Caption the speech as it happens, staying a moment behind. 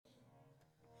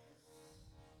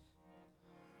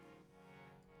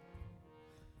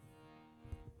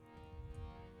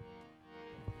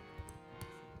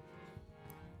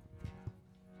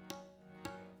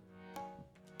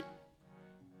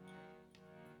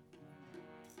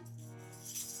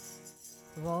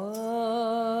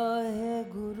ਵਾਹਿਗੁਰੂ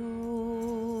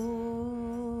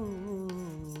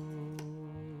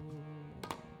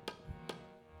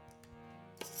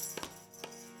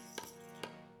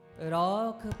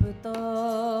ਰਾਖ ਪਿਤਾ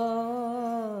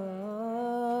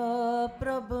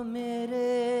ਪ੍ਰਭ ਮੇਰੇ,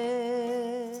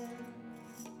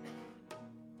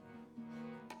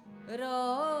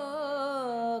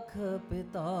 ਰਾਖ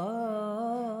ਪਿਤਾ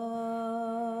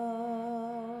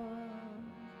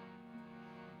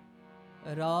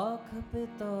ਰਾਖ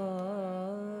ਪਿਤਾ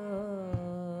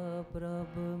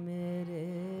ਪ੍ਰਭ ਮੇਰੇ,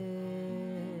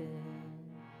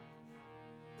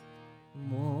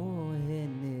 ਮੋਹਿ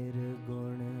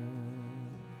ਨਿਰਗੁਣ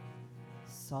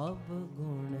ਸਭ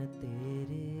ਗੁਣ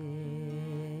ਤੇਰੇ,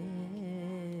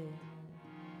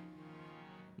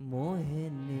 ਮੋਹਿ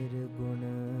ਨਿਰਗੁਣ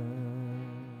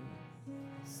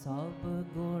ਸਭ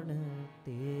ਗੁਣ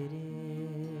ਤੇਰੇ,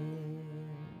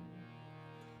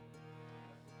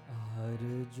 ਹਰ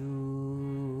ਜੂ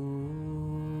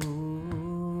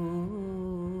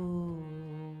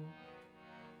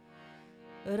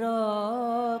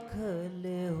ਰਾਖ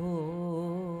ਲਿਹੋ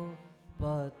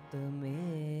ਪਤ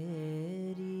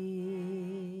ਮੇਰੀ,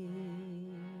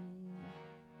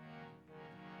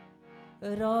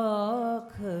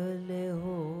 ਰਾਖ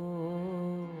ਲਿਹੋ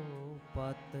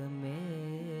ਪਤ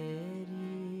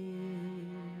ਮੇਰੀ,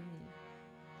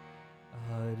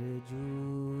 ਹਰ ਜੂ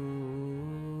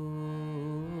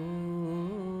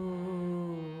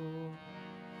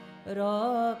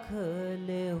ਰਾਖ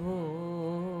ਲਿਹੋ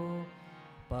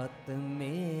ਪਤ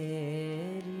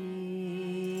ਮੇਰੀ,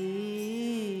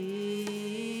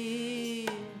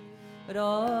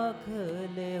 ਰਾਖ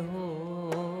ਲਿਹੋ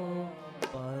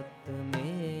ਪਤ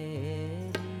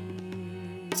ਮੇਰੀ,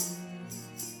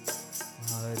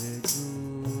 ਹਰ ਜੂ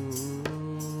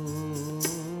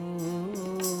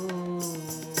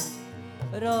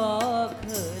ਰਾਖ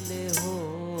ਲਿਹੋ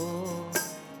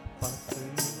ਪਤ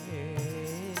ਮੇਰੀ,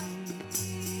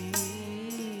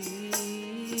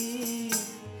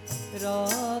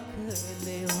 ਰਾਖ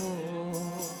ਲਿਹੋ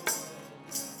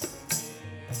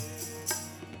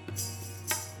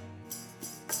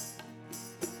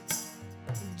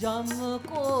ਜਮ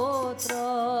ਕੋ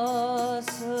ਤਰਾਸ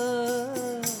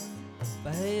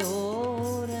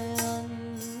ਭਇਓ ਰੇ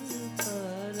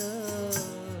ਅੰਤਰ,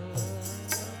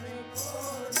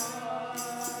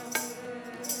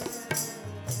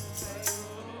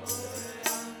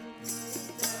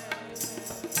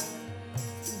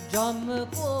 ਜਮ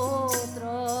ਕੋ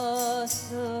ਤਰਾਸ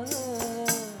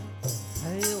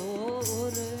ਭਇਓ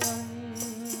ਰੇ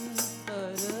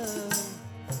ਅੰਤਰ,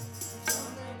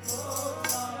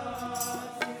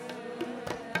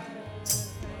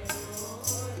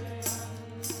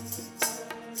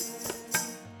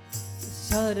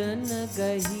 शरण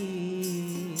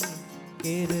गही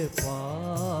कृपा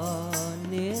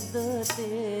निध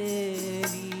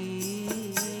तेरी,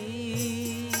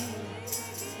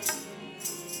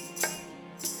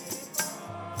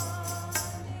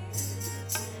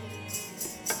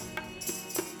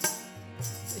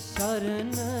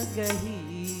 शरण गही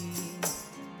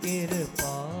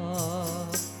कृपा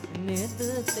निध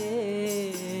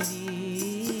तेरी,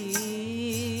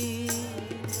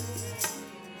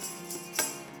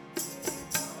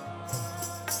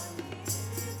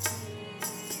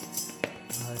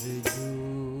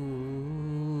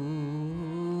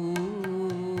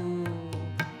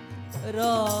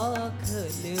 राख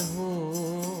लिहो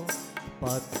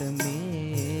पत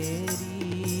मेरी,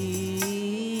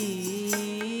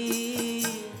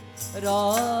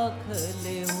 राख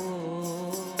लिहो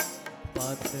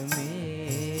पत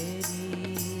मेरी,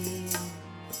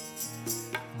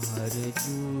 हर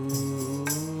जू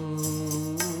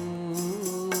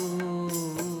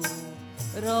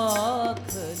राख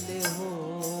लिहो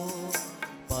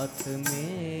पत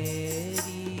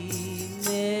मेरी,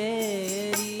 मेरी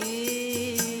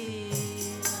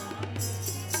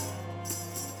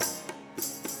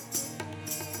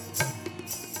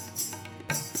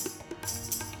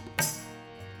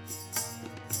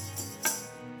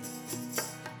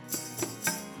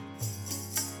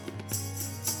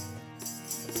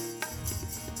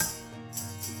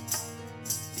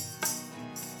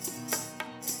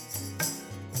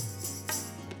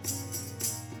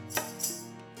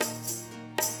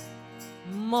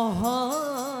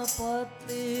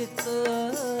महापतित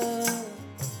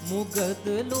मुगद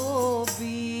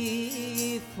लोभी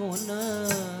फुन,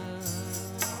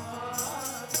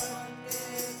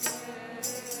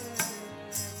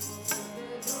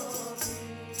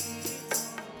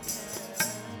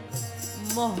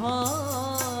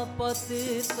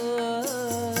 महापतित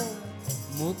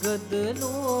मुगद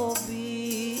लोभी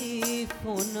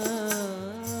फुन,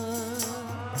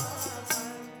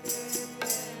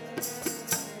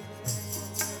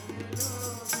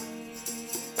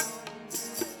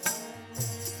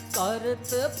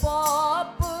 करत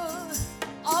पाप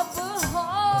अब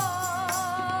हारा,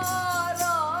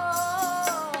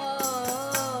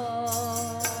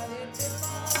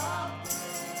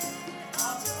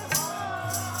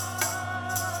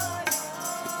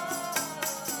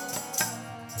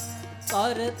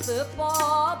 करत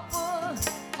पाप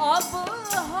अब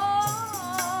हारा,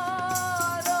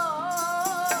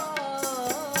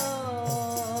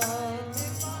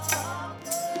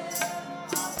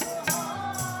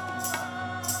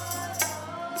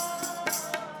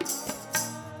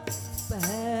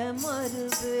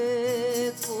 मरबे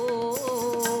को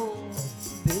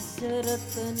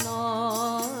बिसरत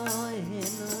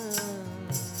नाहिन,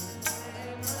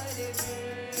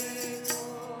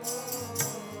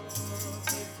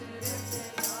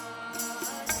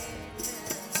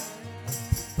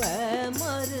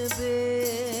 मरबे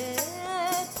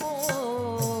को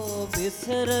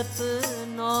बिसरत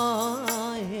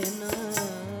नाहिन,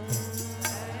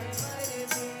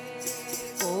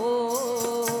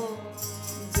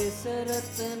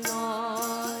 बिसरत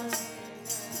नाहिन,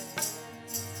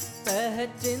 तह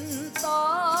चिंता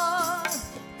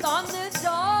तन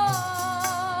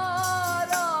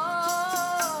जारा,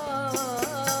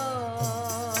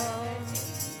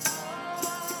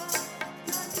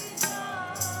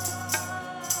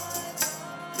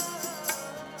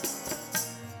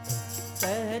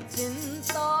 तह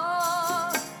चिंता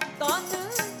तन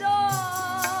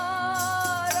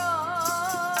जारा,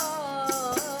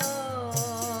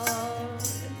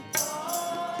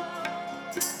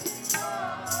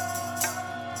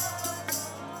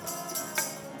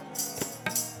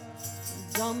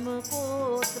 जम को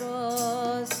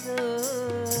त्रास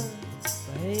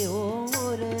भयो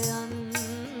रे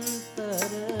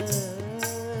अंतर,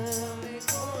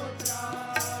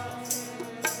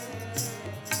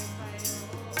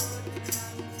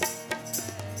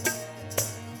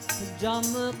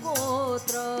 जम को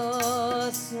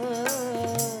त्रास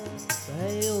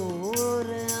भयो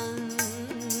रे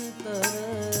अंतर,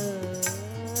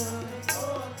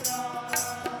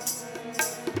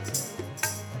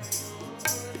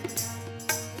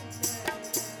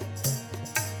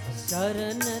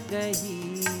 शरण गही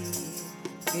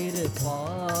कृपा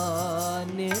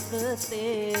नित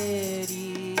तेरी,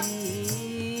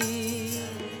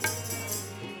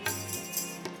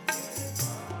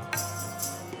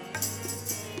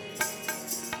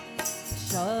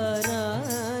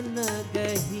 शरण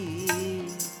गही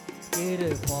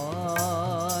कृपा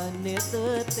नित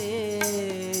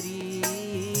तेरी,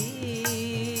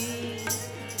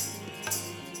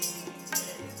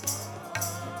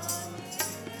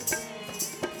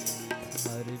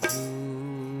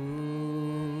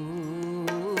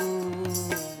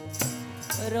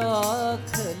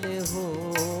 राख ले हो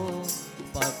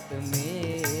पत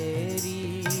मेरी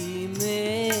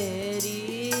मेरी,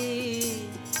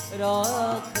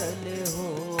 राख ले हो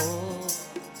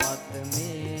पत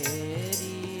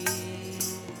मेरी,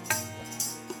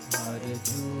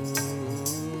 अर्जू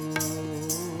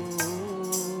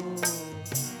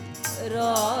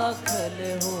राख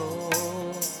ले हो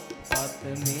पत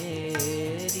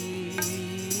मेरी,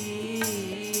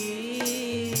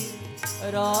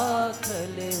 राख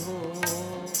ले हो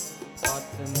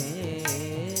पत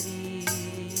मेरी।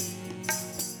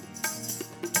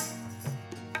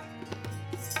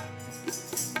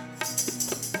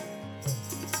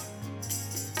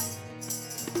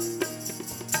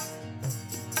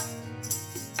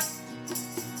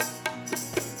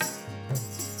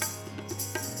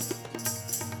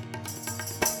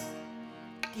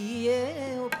 किए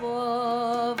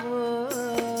उपाव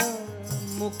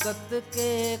मुकत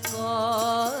के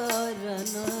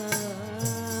कारण,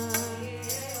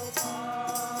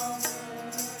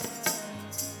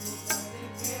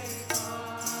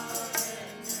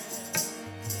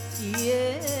 किए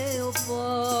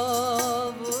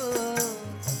उपाव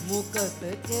मुकत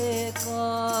के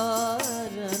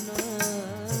कारण,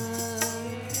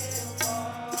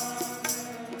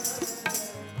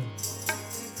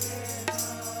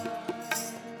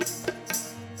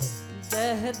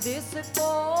 दह दिस को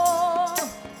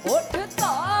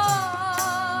उठता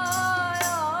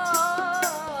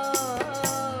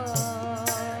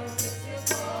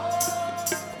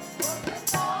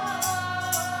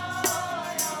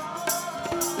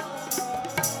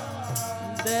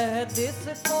दह दिस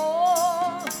को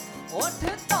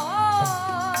उठता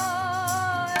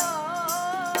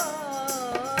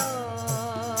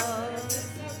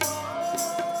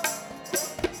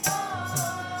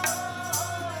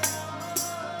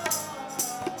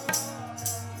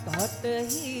घट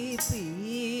ही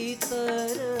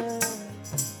पीतर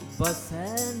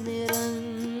बसै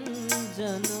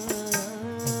निरंजन,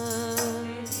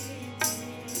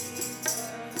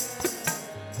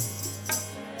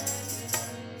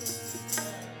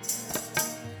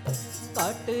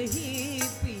 ही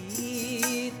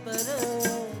पीतर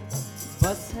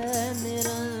बसै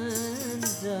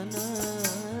निरंजन।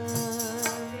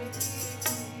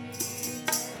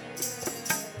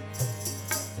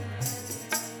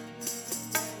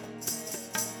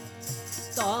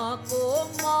 ताको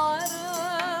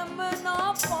मारम न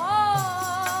पाया,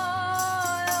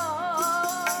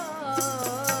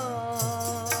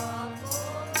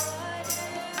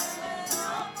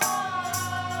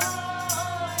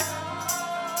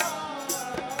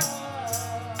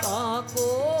 ताको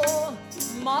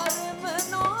मारम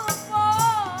न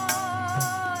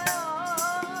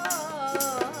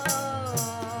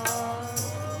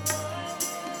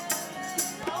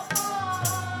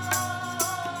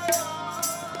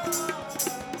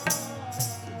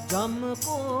जम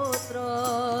को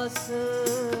त्रास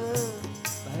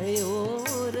भयो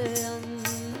रे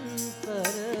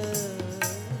अंतर,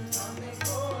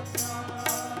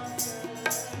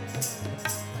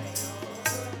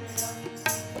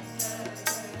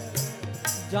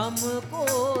 जम को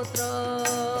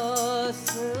त्रास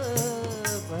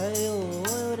भयो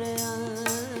रे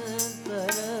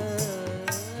अंतर,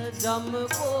 जम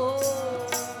को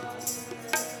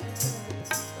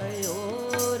भयो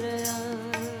रे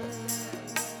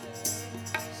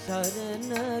शरण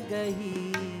गही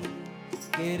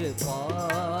कृपा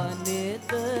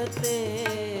नित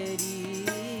तेरी,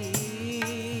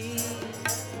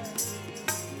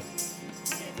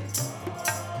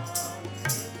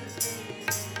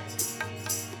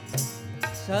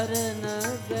 शरण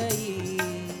गई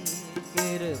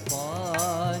कृपा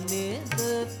नित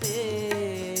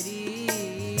तेरी।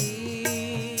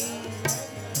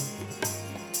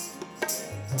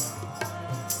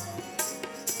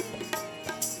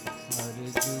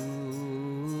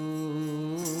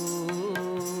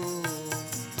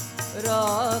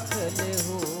 राख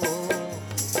लेहु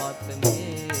पत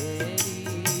मेरी,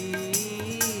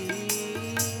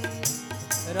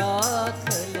 राख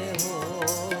लेहु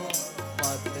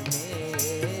पत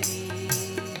मेरी,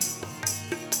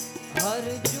 हर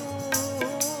जू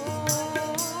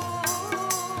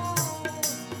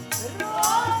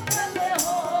राख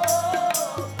लेहु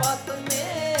पत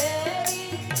मेरी,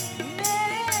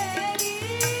 मेरी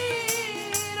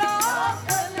राख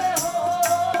लेहु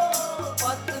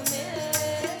पत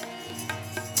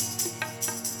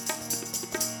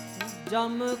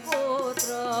जम को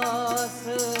त्रास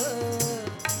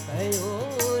भयो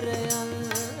रे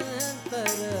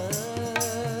अंतर,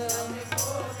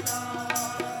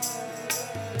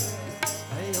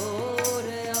 भयो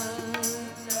रे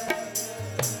अंतर,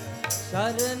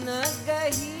 शरण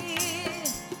गही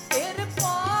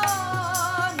कृपा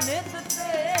नित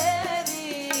तेरी,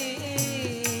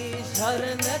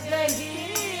 शरण गही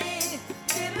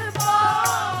कृपा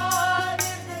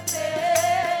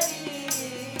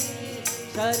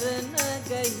शरण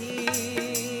गही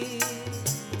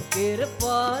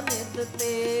कृपा नित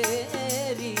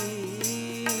तेरी,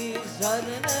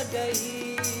 शरण गही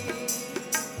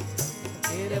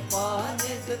कृपा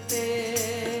नित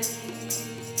तेरी,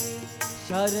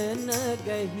 शरण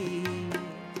गही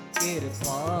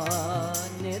कृपा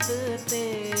नित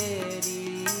तेरी,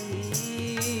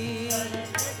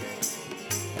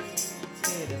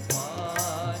 कृपा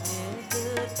नित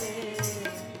तेरी।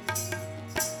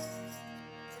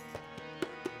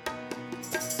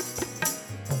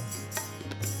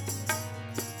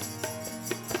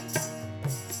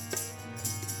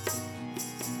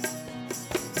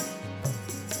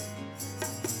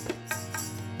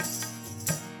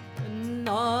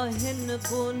 नाहिन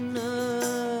गुण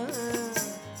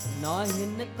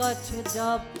नाहिन कछ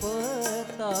जप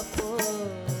तप,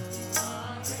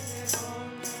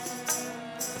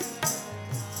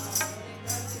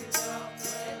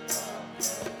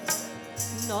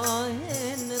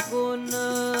 नाहिन गुण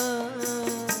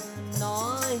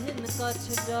नाहिन कछ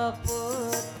जप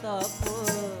तप,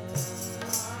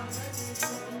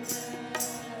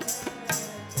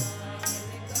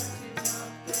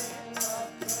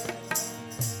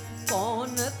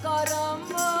 कौन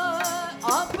करम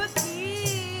अब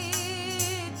कीजै,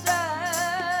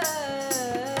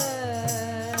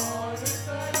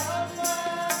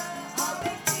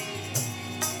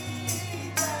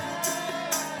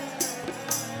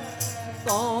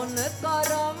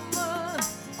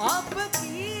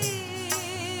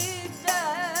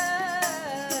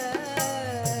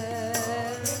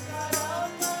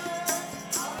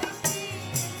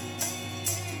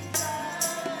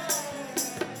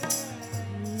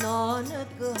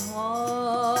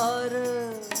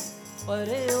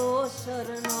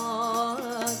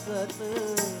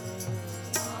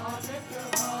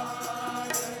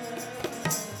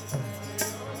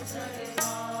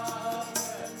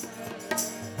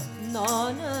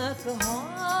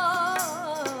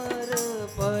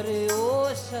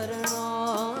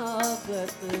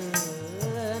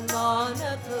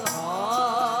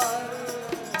 ਹਾਰ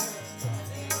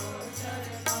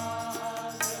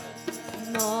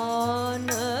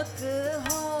ਨਾਨਕ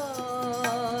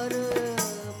ਹਾਰ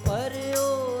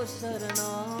ਪਰਿਓ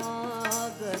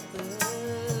ਸਰਨਾਗਤ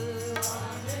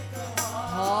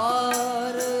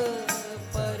ਹਾਰ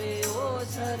ਪਰਿਓ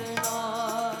ਸਰਨਾ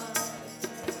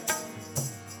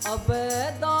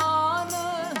ਅਬੈਦਾਨ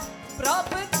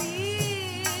ਪ੍ਰਭ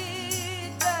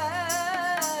ਦੀਜੈ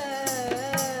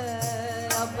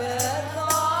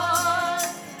ਅਬੈਦਾਨ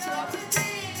ਪ੍ਰਭ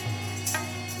ਦੀਜੈ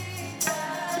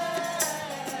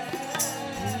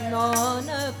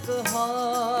ਨਾਨਕ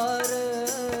ਹਾਰ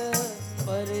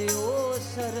ਪਰਿਓ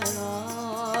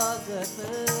ਸਰਨਾਗਤ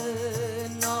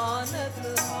ਨਾਨਕ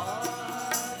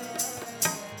ਹਾਰ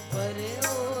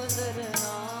ਪਰਿਓ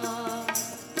ਸਰਨਾ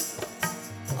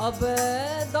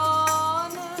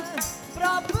ਅਬੈਦਾਨ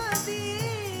ਪ੍ਰਭ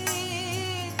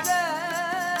ਦੀਜੈ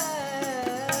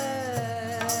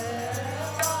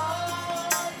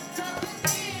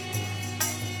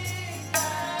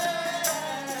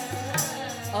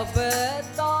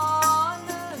ਅਬੈਦਾਨ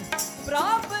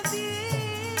ਪ੍ਰਭ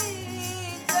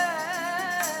ਦੀਜੈ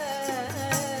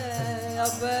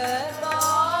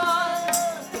ਅਬੈਦਾਨ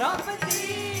ਪ੍ਰਭ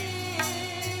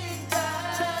ਦੀਜੈ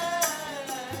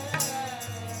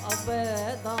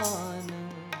ਅਬੈਦਾਨ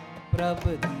ਪ੍ਰਭ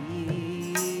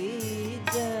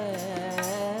ਦੀਜੈ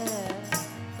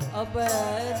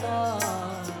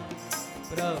ਅਬੈਦਾਨ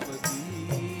ਪ੍ਰਭ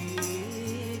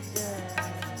ਦੀਜੈ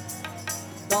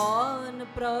ਦਾਨ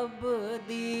ਪ੍ਰਭ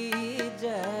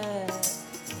ਦੀਜੈ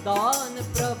ਦਾਨ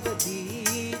ਪ੍ਰਭ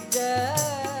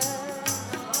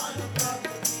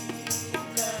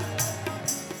ਦੀਜੈ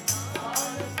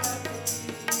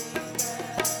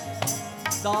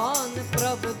ਦਾਨ ਪ੍ਰਭ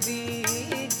ਦੀਜੈ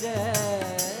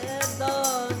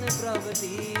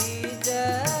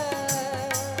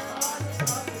ਦਾਨ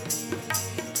ਪ੍ਰਭ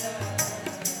ਦੀਜੈ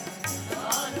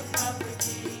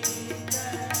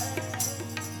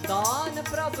ਦਾਨ ਪ੍ਰਭ ਦੀਜੈ ਦਾਨ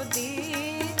ਪ੍ਰਭ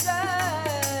ਦੀਜੈ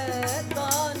ਦਾਨ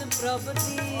ਪ੍ਰਭ ਦੀਜੈ ਦਾਨ ਪ੍ਰਭ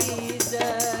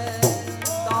ਦੀਜੈ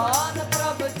ਦਾਨ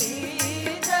ਪ੍ਰਭ ਦੀਜੈ ਦਾਨ ਪ੍ਰਭ ਦੀਜੈ ਦਾਨ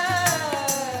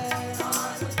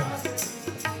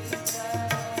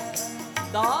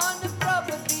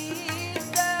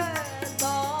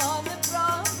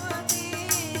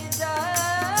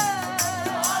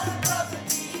ਪ੍ਰਭ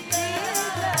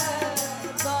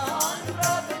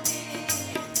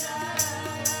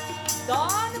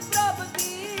ਦੀਜੈ ਦਾਨ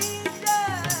ਪ੍ਰਭ ਦੀਜੈ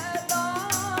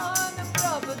ਦਾਨ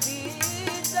ਪ੍ਰਭ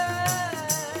ਦੀਜੈ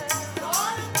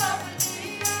ਦਾਨ ਪ੍ਰਭ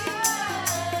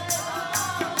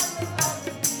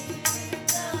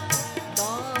ਦੀਜੈ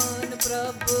ਦਾਨ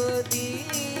ਪ੍ਰਭ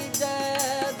ਦੀਜੈ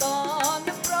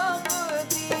ਦਾਨ ਪ੍ਰਭ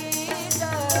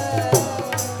ਦੀਜੈ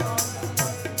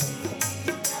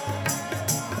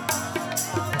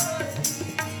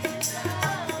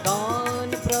ਦਾਨ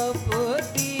ਪ੍ਰਭ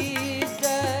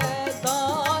ਦੀਜੈ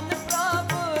ਦਾਨ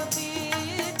ਪ੍ਰਭ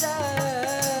ਦੀਜੈ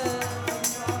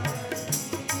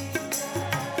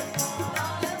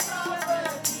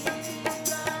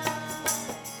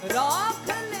ਰਾਖ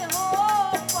ਲਿਓ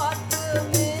ਪਤ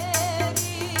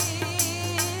ਮੇਰੀ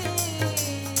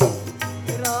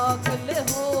ਰਾਖ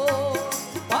ਲਿਓ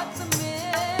ਪਤ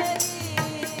ਮੇਰੀ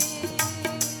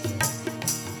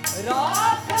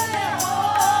ਰਾਖ ਲਿਓ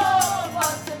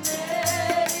ਪਤ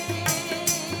ਮੇਰੀ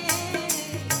ਰਾਖ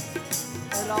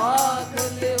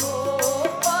ਲਿਓ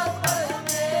ਪਤ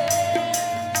ਮੇਰੀ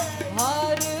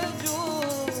ਹਰ ਜੂ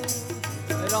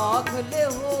ਰਾਖ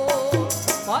ਲਿਓ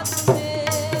ਪਤ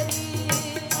ਮੇਰੀ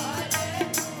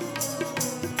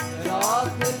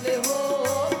ਰਾਖ ਲਿਓ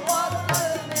ਪਤ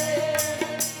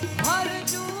ਮੇਰੀ ਹਰ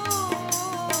ਜੂ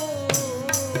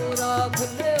ਰਾਖ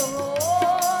ਲਿਓ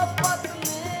ਪਤ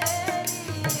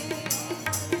ਮੇਰੀ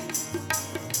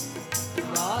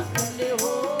ਰਾਖ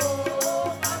ਲਿਓ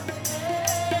ਪਤ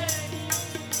ਮੇਰੀ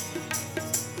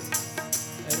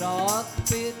ਰਾਖ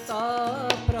ਪਿਤਾ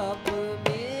ਪ੍ਰਭ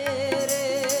ਮੇਰੇ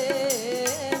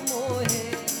ਮੋਹੇ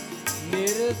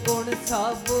ਨਿਰਗੁਣ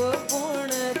ਸਭ ਗੁਣ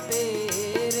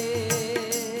ਤੇਰੇ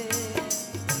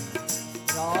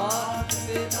ਰਾਖ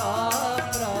ਪਿਤਾ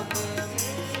ਪ੍ਰਭ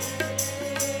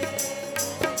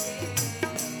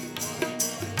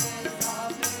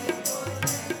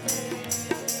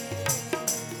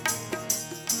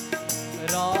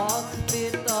ਰਾਖ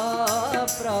ਪਿਤਾ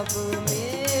ਪ੍ਰਭ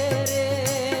ਮੇਰੇ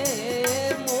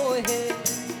ਮੋਹੇ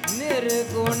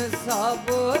ਨਿਰਗੁਣ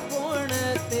ਸਭ ਗੁਣ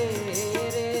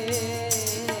ਤੇਰੇ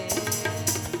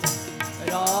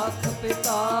ਰਾਖ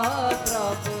ਪਿਤਾ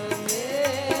ਪ੍ਰਭ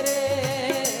ਮੇਰੇ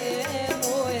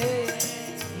ਮੋਹੇ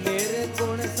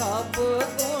ਨਿਰਗੁਣ ਸਭ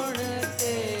ਗੁਣ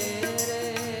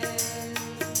ਤੇਰੇ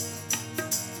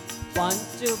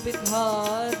ਪੰਚ ਬਿਖਾ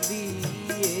ਦੀ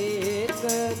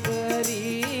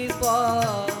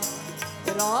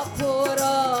राखो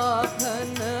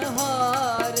राखन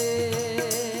हारे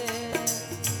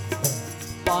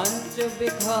पंच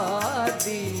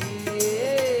भिखारी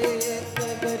एक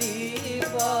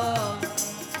गरीबा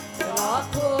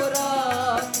राखो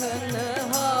राखन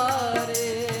हारे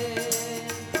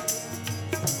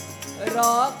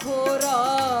राखो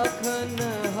राखन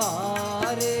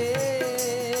हारे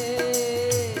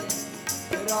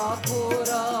राखो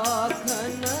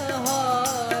राखन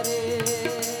हारे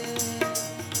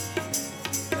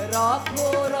राखो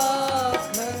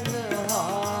राखन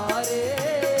हारे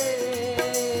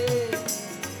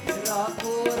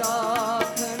राखो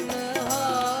राखन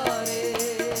हारे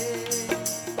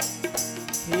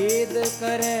भेद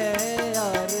करे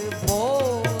अर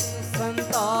बहुत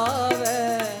संतावे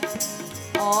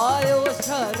आयो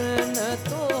शरण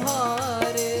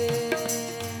तुहारे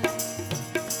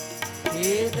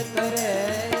भेद करे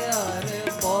अर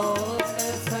बहुत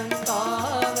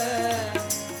संतावे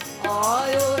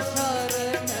आयो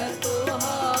शरण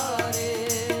तुहारे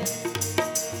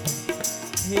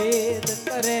भेद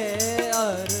करे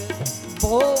अर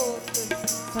बहुत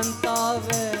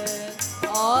संतावे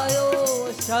आयो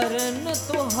शरण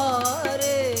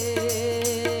तुहारे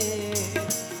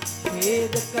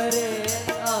भेद करे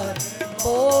अर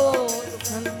बहुत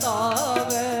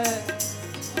संतावे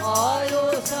आयो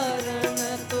शरण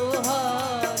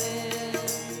तुहारे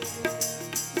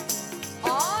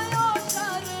आयो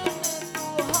शरण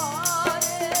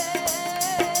तुहारे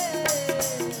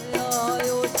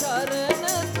आयो शरण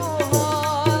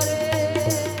तुहारे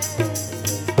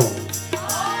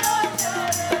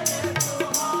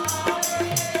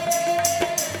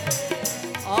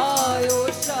आयो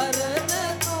शरण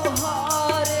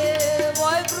तुहारे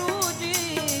वाहिगुरु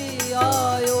जी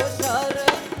आयो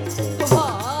शरण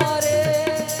तुहारे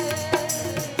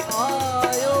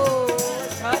आयो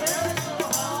शरण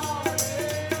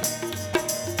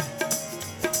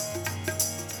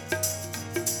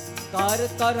कर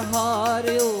कर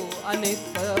हार्यो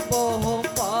अनिक बहु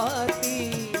पाती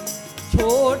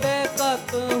छोड़े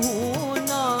कतहूँ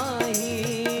नाही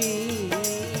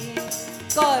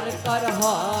कर कर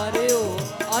हार्यो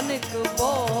अनिक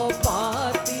बहु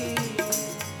पाती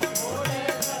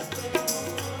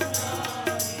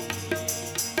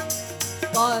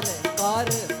कर कर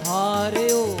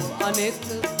हार्यो अनिक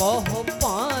बहु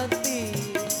पाती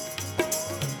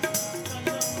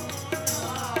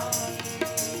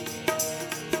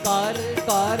कर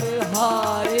कर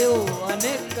हार्यो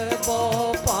अनिक बहु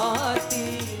पाती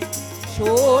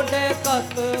छोड़े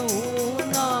कतहूँ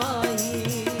नाही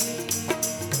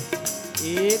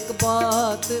एक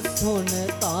बात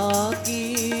सुनता की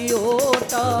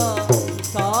ओटा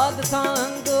साध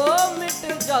संग मिट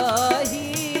जाही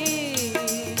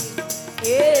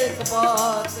एक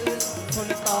बात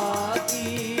सुनता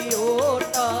की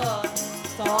ओटा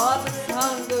साध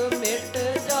संग मिट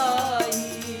जाही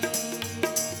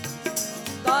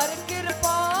कर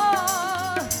कृपा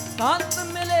संत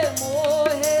मिले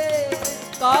मोहे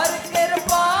कर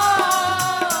कृपा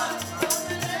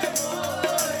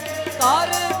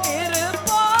कर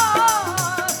कृपा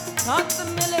संत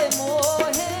मिले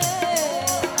मोहे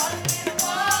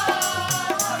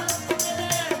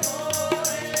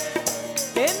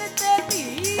तिन ते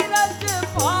धीरज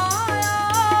पाया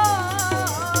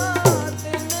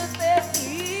तिन ते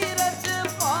धीरज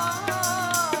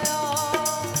पाया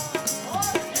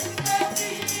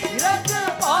धीरज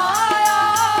पाया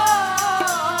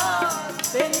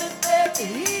तिन ते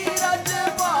धीरज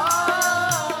पाया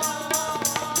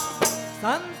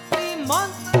संति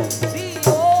मंत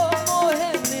दियो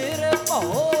मोहे निर्भो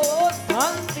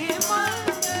संति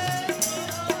मंत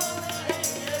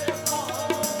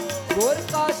गुर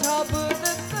का शब्द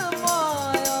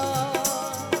कमाया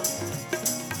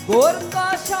गुर का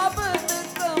शब्द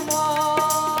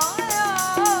कमाया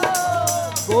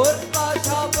गुर का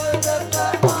शब्द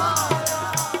कमाया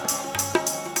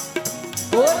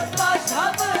गुर का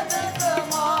शब्द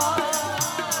कमाया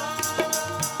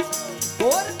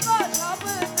गुर का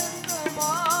शब्द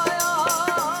कमाया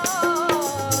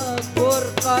गुर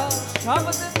का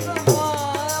शब्द कमाया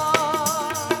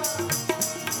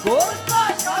गुर का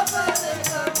शब्द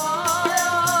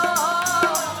कमाया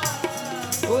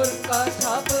गुर का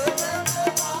शब्द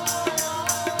कमाया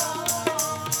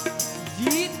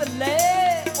जीत ले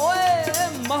ओए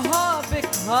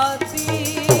महाभिखाती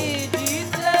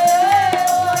जीत ले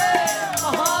ओए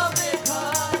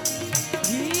महाभिखाती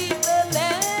जीत ले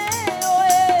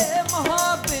ओए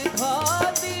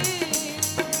महाभिखाती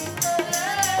जीत ले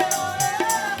ओए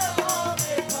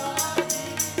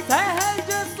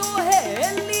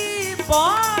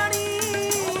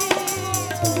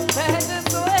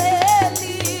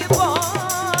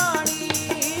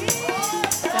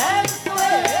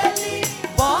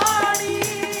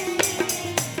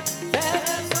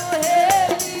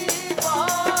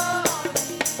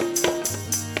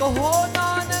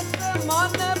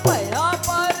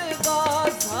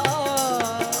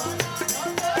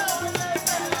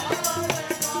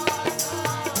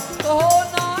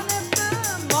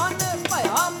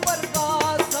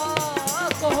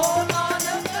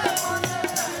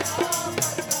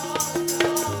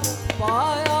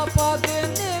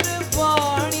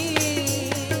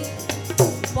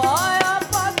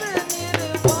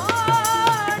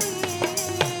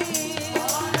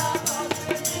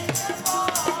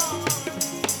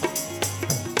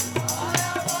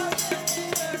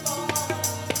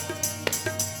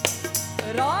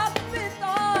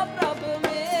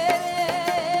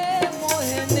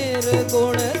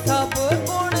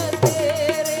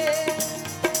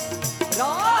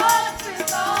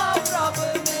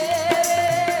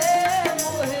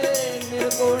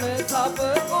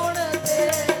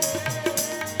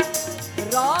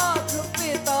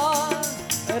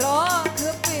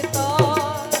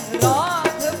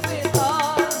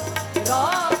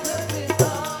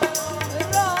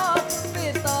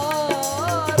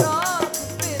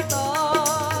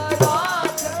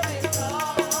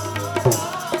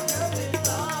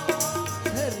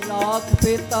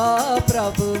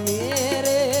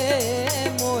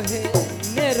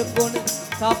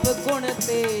सब गुण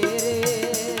तेरे,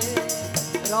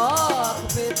 राख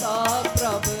पिता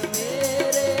प्रभ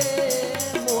मेरे,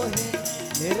 मोहे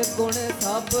निर्गुण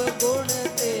सब गुण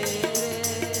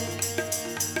तेरे,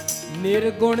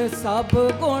 निर्गुण सब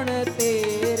गुण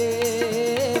तेरे,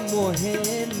 मोहे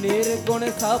निर्गुण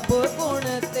सब गुण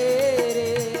तेरे,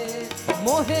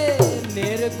 मोहे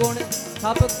निर्गुण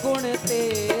सब गुण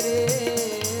तेरे,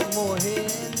 मोहे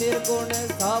निर्गुण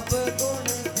सब गुण।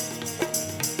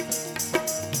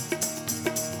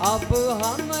 अब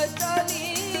हम चली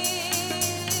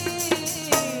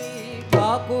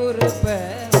ठाकुर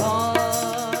पैवार,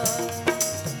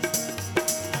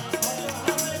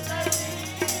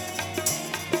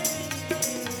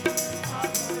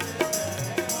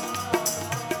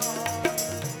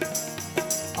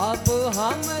 अब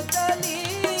हम चली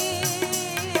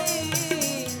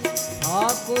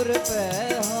ठाकुर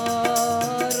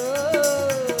पैहार,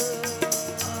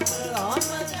 हम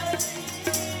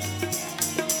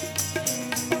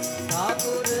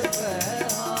ठाकुर पैहार।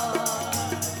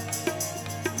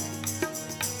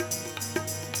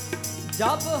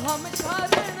 जब हम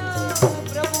शरण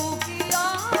प्रभु की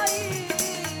आई,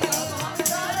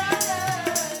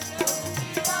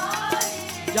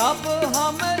 जब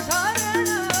हम शरण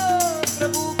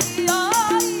प्रभु की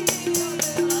आई,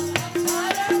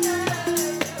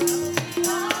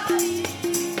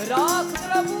 राख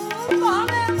प्रभु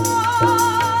पावे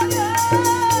मारे,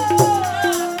 राख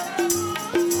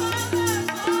प्रभु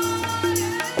पावे मारे,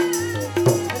 राख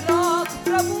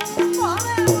प्रभु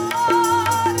पावे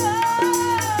मारे,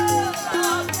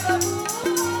 राख प्रभु पावे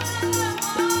मारे,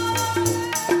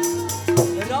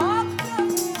 राख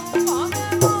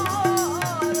प्रभु पावे मारे,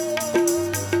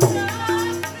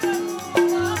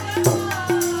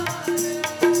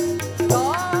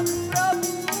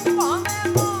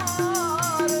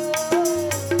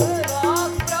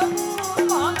 राख प्रभु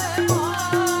पावे मारे,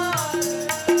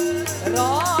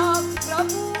 राख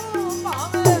प्रभु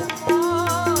पावे मारे,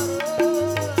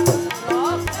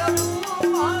 राख प्रभु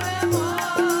पावे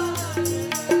मारे।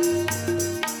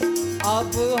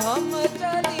 अब हम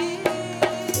चली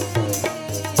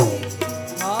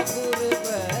ठाकुर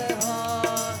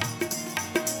पैहार,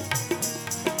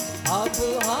 अब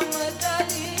हम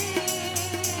चली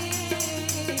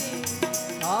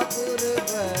ठाकुर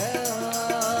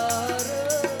पैहार।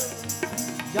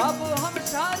 जब हम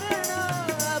शरण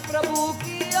प्रभु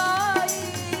की आई,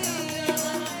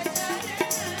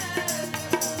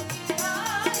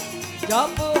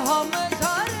 जब हम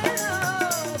शरण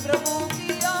प्रभु की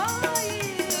आई,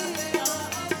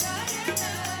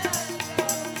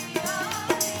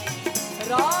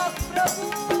 राख प्रभु,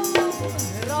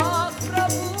 राख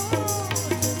प्रभु,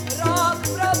 राख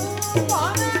प्रभु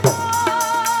पावे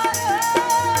मारे,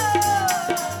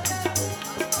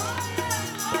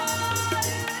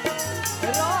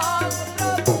 राख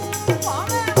प्रभु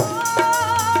पावे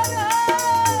मारे,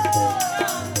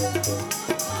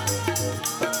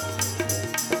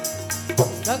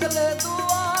 सगल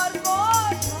द्वार को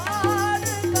छाड़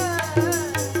कर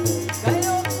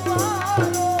गयो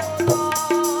तुम्हारो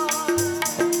द्वार,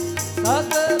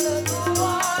 सगल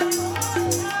द्वार को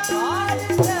छाड़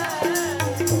कर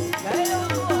गयो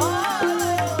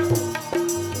तुम्हारो द्वार।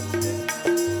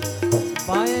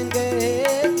 पाएंगे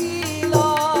की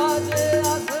लाज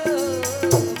अस,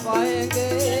 पाएंगे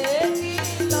की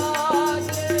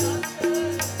लाज अस,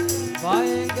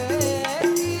 पाएंगे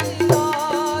की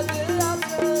लाज अस,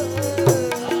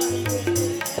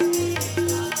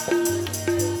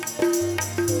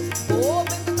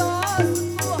 गोविंद दास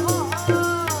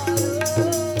तुहार,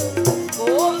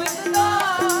 गोविंद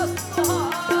दास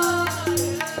तुहार,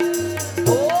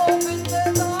 गोविंद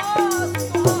दास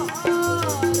तुहार,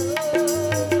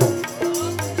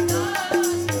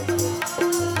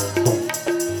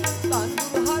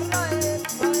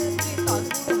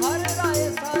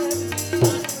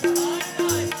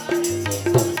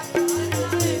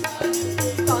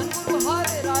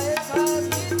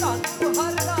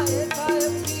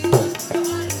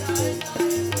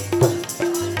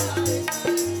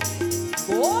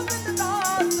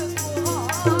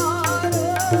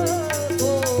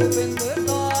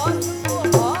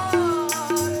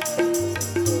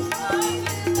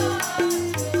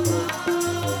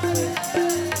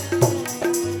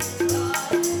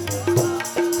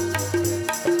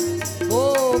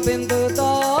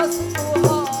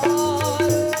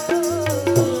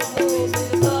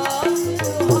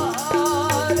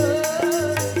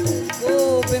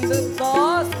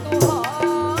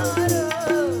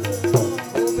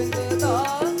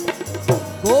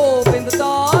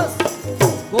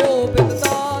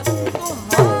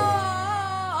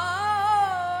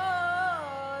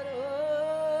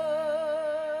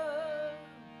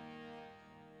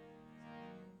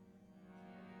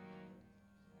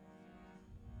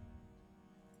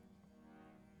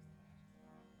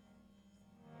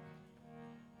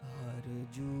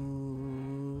 ਜੂ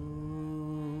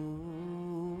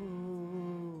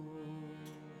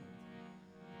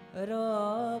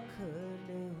ਰਾਖ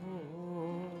ਲਿਹੋ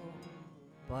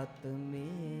ਪਤ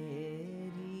ਮੇਰੀ,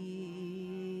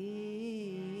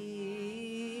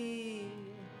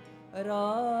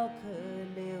 ਰਾਖ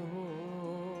ਲਿਹੋ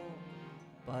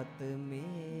ਪਤ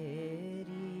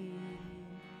ਮੇਰੀ।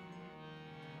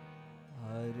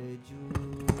 ਹਰ ਜੂ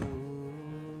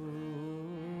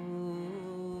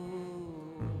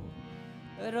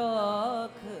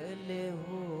ਰਾਖ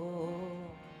ਲਿਹੋ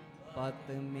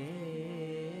ਪਤ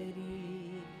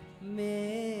ਮੇਰੀ,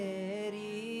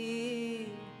 ਮੇਰੀ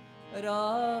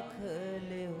ਰਾਖ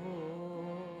ਲਿਹੋ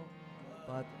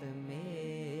ਪਤ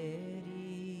ਮੇਰੀ।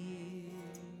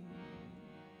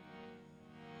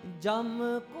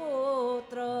 ਜਮ ਕੋ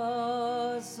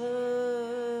ਤਰਾਸ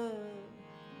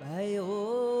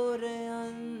ਭਇਓ ਰੇ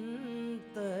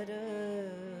ਅੰਤਰ,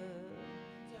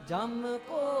 ਜਮ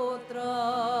ਕੋ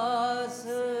ਤਰਾਸ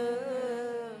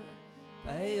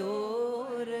ਭਇਓ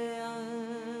ਰੇ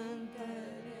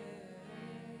ਅੰਤਰ।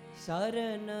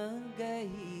 ਸ਼ਰਨ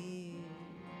ਗਹੀ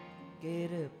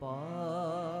ਕਿਰਪਾ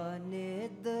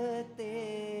ਨਿਧ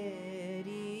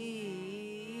ਤੇਰੀ,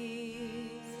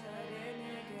 ਸ਼ਰਨ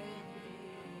ਗਹੀ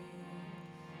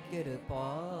ਕਿਰਪਾ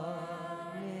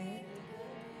ਨਿਧ,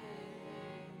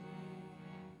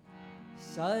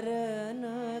 ਸ਼ਰਨ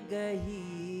ਗਹੀ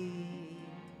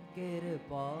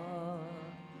ਕਿਰਪਾ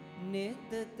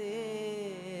ਨਿਤ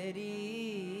ਤੇਰੀ,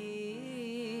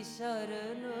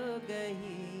 ਸ਼ਰਨ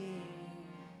ਗਹੀ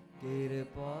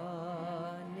ਕਿਰਪਾ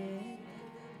ਨਿਤ।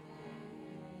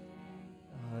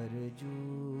 ਹਰ ਜੂ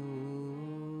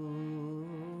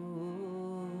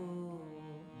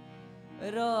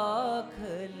ਰਾਖ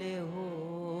ਲਿਹੋ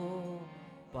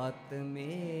ਪਤ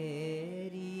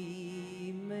ਮੇਰੀ,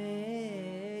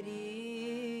 ਮੇਰੀ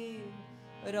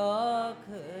ਰਾਖ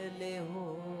ਲਿਹੋ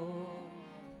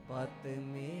ਪਤ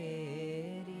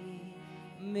ਮੇਰੀ,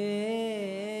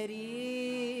 ਮੇਰੀ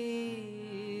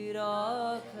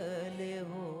ਰਾਖ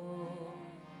ਲਿਹੋ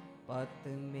ਪਤ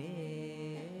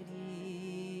ਮੇਰੀ,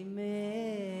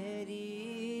 ਮੇਰੀ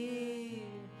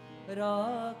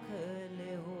ਰਾਖ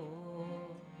ਲਿਹੋ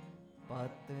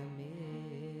ਪਤ ਮੇਰੀ।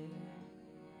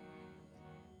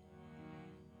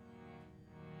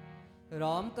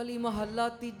 ਰਾਮ ਕਲੀ ਮਹੱਲਾ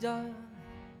ਤੀਜਾ।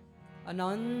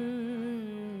 ਆਨੰਦ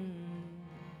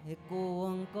ਏਕ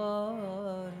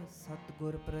ਓੰਕਾਰ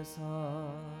ਸਤਿਗੁਰ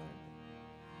ਪ੍ਰਸਾਦ।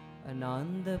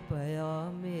 ਆਨੰਦ ਭਇਆ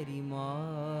ਮੇਰੀ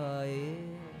ਮਾਏ,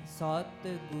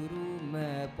 ਸਤਿਗੁਰੂ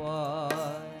ਮੈਂ ਪਾਇਆ।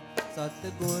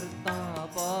 ਸਤਿਗੁਰ ਤਾਂ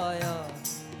ਪਾਇਆ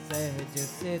ਸਹਿਜ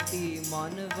ਸੇਤੀ,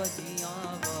 ਮਨ ਵਜੀਆਂ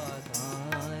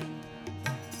ਵਾਧਾਈ।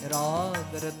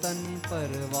 ਰਾਗ ਰਤਨ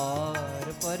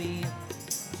ਪਰਵਾਰ ਭਰੀ,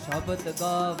 ਸ਼ਬਦ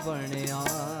ਗਾਵਣਿਆ।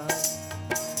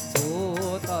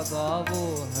 ਸੋ ਤਾ ਗਾਵੋ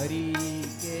ਹਰੀ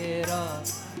ਕੇਰਾ,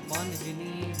 ਮਨ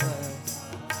ਜਿਨੀ ਭਰ।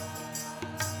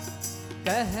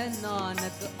 ਕਹਿ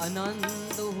ਨਾਨਕ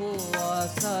ਆਨੰਦ ਹੋਆ,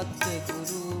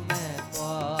 ਸਤਿਗੁਰੂ ਮੈਂ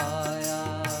ਪਾਇਆ।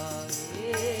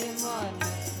 ਏ ਮਨ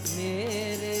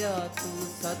ਮੇਰਿਆ ਤੂੰ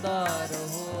ਸਦਾ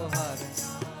ਰਹੋ ਹਰ,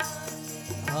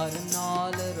 ਹਰ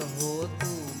ਨਾਲ ਰਹੋ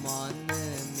ਤੂੰ ਮਨ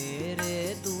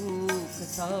ਮੇਰੇ। ਦੁਖ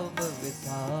ਸਭ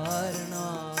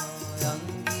ਵਿਸਾਰਨਾ,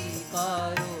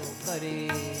 ਅੰਗੀਕਾਰੋ ਕਰੇ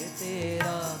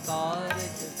ਤੇਰਾ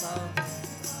ਕਾਰਜ ਸਭ।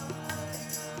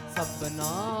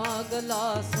 ਸਪਨਾ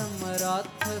ਗਲਾ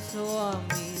ਸਮਰੱਥ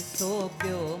ਸੁਆਮੀ, ਸੋ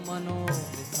ਕਿਉ ਮਨੋ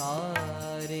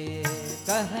ਵਿਸਾਰੇ।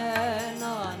 ਕਹਿ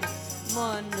ਨਾਨਕ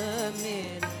ਮਨ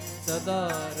ਮੇਰੇ ਸਦਾ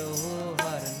ਰਹੋ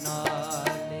ਹਰ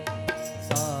ਨਾਲੇ।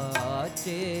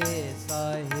 ਸਾਚੇ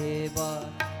ਸਾਹਿਬਾ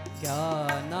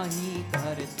ਕਿਆ ਨਹੀਂ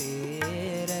ਕਰ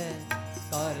ਤੇਰੇ,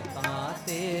 ਕਰ ਤਾਂ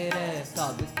ਤੇਰੇ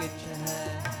ਸਭ ਕਿਛ ਹੈ,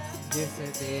 ਜਿਸ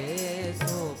ਦੇ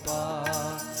ਸੋ ਪਾ।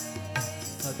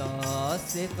 ਸਦਾ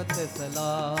ਸਿਫਤ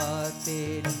ਸਲਾਹ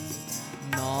ਤੇਰੀ,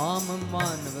 ਨਾਮ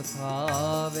ਮਨ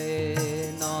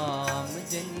ਵਸਾਵੇ। ਨਾਮ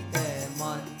ਜਿਨ ਕੈ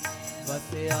ਮਨ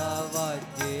ਵਸਿਆ,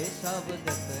 ਵਾਜੇ ਸ਼ਬਦ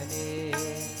ਕਨੇ।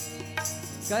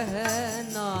 ਕਹਿ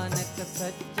ਨਾਨਕ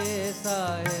ਸੱਚੇ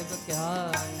ਸਾਹਿਬ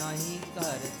ਕਿਆ ਨਹੀਂ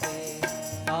ਕਰਤੇ।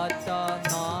 ਸਾਚਾ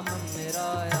ਨਾਮ ਮੇਰਾ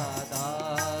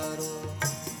ਆਧਾਰੋ,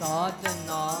 ਸਾਚ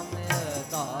ਨਾਮ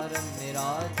ਆਧਾਰ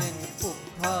ਮੇਰਾ। ਜਿਨ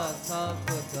ਭੁੱਖਾ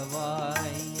ਸਭ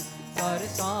ਗਵਾਈ, ਪਰ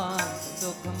ਸ਼ਾਂਤ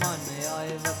ਸੁਖ ਮਨ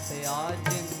ਆਏ ਵਸਿਆ।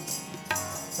 ਜਿਨ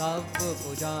ਸਭ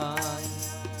부ਝਾਈ,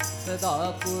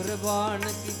 ਸਦਾ ਕੁਰਬਾਨ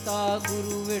ਕੀਤਾ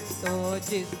ਗੁਰੂ ਵਿਟੋ।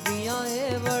 ਜਿਸ ਦੀਆਂ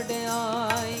ਇਹ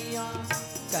ਵਡਿਆਈਆਂ,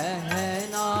 ਕਹਿ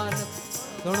ਨਾਨਕ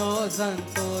ਸੁਣੋ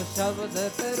ਸੰਤੋ ਸ਼ਬਦ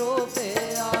ਕਰੋ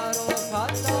ਪਿਆਰੋ।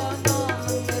 ਸਾਚਾ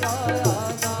ਨਾਮ ਮੇਰਾ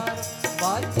ਆਧਾਰ,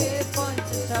 ਬਾਜੇ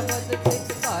ਪੰਜ ਸ਼ਬਦ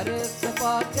ਤਿਸ ਘਰ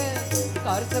ਸਪਾਕੇ।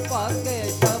 ਘਰ ਸੁਭਾਗੇ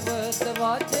ਸ਼ਬਦ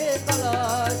ਵਾਜੇ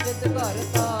ਕਲਾ ਜਿਤ ਘਰ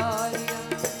ਤਾਰੀਆਂ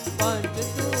ਪੰਜ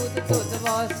ਦੂਤ ਤੁਧ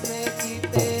ਵਾਸਤੇ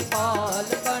ਕੀਤੇ ਪਾਲ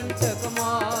ਕੰਠਕ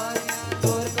ਮਾਰਿਆ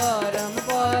ਦੁਰ ਕਰਮ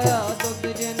ਪਾਇਆ ਦੁੱਧ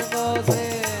ਜਿਨ ਕੋ ਸੇ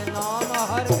ਨਾਮ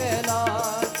ਹਰ ਕੇ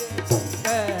ਲਾਗੇ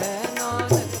ਕਹਿ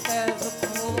ਨਾਨਕ ਤੈ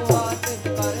ਸੁਖ ਹੋਆ ਤਿਤ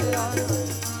ਕਰ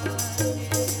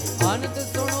ਅਨੰਦ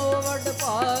ਸੁਣੋ ਵਡ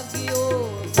ਭਾਗਿਓ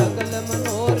ਸਗਲ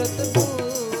ਮਨੋਰਥ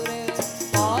ਪੂਰੇ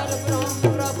ਪਾਰ ਬ੍ਰਹਮ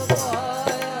ਪ੍ਰਭ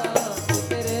ਪਾਇਆ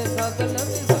ਤੇਰੇ ਸਗਲ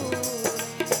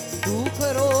ਵਿਸੂਰੇ ਦੁਖ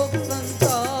ਰੋਗ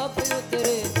ਸੰਤਾਪ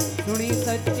ਉਤਰੇ ਸੁਣੀ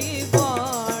ਸੱਚੀ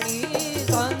ਬਾਣੀ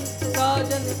ਸੰਤ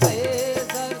ਸਾਜਨ ਭਏ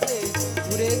ਸਰਦੇ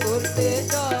ਪੂਰੇ ਗੁਰ ਤੇ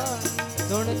ਜਾਣ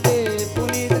ਸੁਣ ਕੇ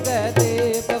ਪੁਨੀਤ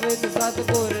ਕਹਤੇ ਪਵਿੱਤ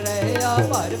ਸਤਿਗੁਰ ਰਹਿਆ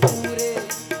ਭਰ ਪੂਰੇ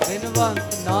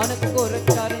ਬਿਨਵੰਤ ਨਾਨਕ ਗੁਰ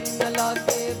ਚਰਨ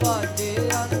ਲਾਗੇ ਬਾਜੇ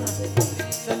ਅਨੰਦ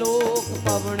ਸਲੋਕ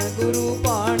ਪਵਨ ਗੁਰੂ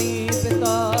ਪਾਣੀ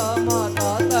ਪਿਤਾ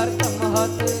ਮਾਤਾ ਧਰਤ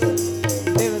ਮਹਤ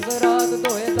ਦਿਵਸ ਰਾਤ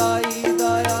ਦੋਏ ਦਾਈ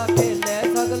ਦਾਇਆ ਖੇਲੇ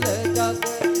ਸਗਲ ਜਗ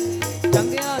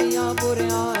ਚੰਗਿਆਈਆਂ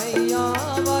ਬੁਰਿਆਈਆਂ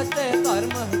ਵਾਸਤੇ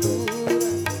ਧਰਮ ਹਦੂਰ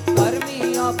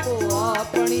ਧਰਮੀ ਆਪੋ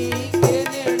ਆਪਣੀ ਕੇ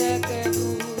ਨੇੜੇ ਕੇ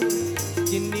ਦੂਰ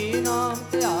ਜਿਨੀ ਨਾਮ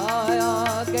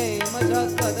ਧਿਆਇਆ ਗਏ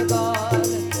ਮਸ਼ਕਤ ਗਾਲ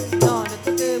ਨਾਨਕ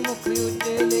ਦੇ ਮੁਖ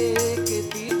ਉਜਲੇ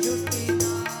ਕੀਤੀ ਛੁੱਟੀ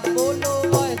ਬੋਲੋ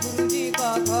ਵਾਹਿਗੁਰੂ ਜੀ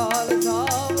ਕਾ ਖਾਲਸਾ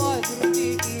ਵਾਹਿਗੁਰੂ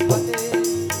ਜੀ ਕੀ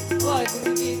ਫਤਿਹ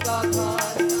ਵਾਹਿਗੁਰੂ ਜੀ ਕਾ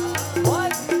ਖਾਲਸਾ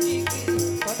ਵਾਹਿਗੁਰੂ ਜੀ ਕੀ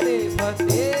ਫਤਿਹ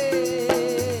ਫਤਿਹ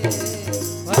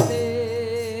ਫਤਿਹ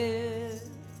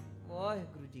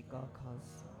ਵਾਹਿਗੁਰੂ ਜੀ ਕਾ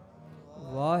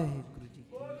ਖਾਲਸਾ ਵਾਹਿਗੁਰੂ ਜੀ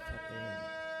ਕੀ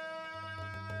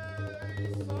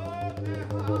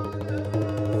ਫਤਿਹ।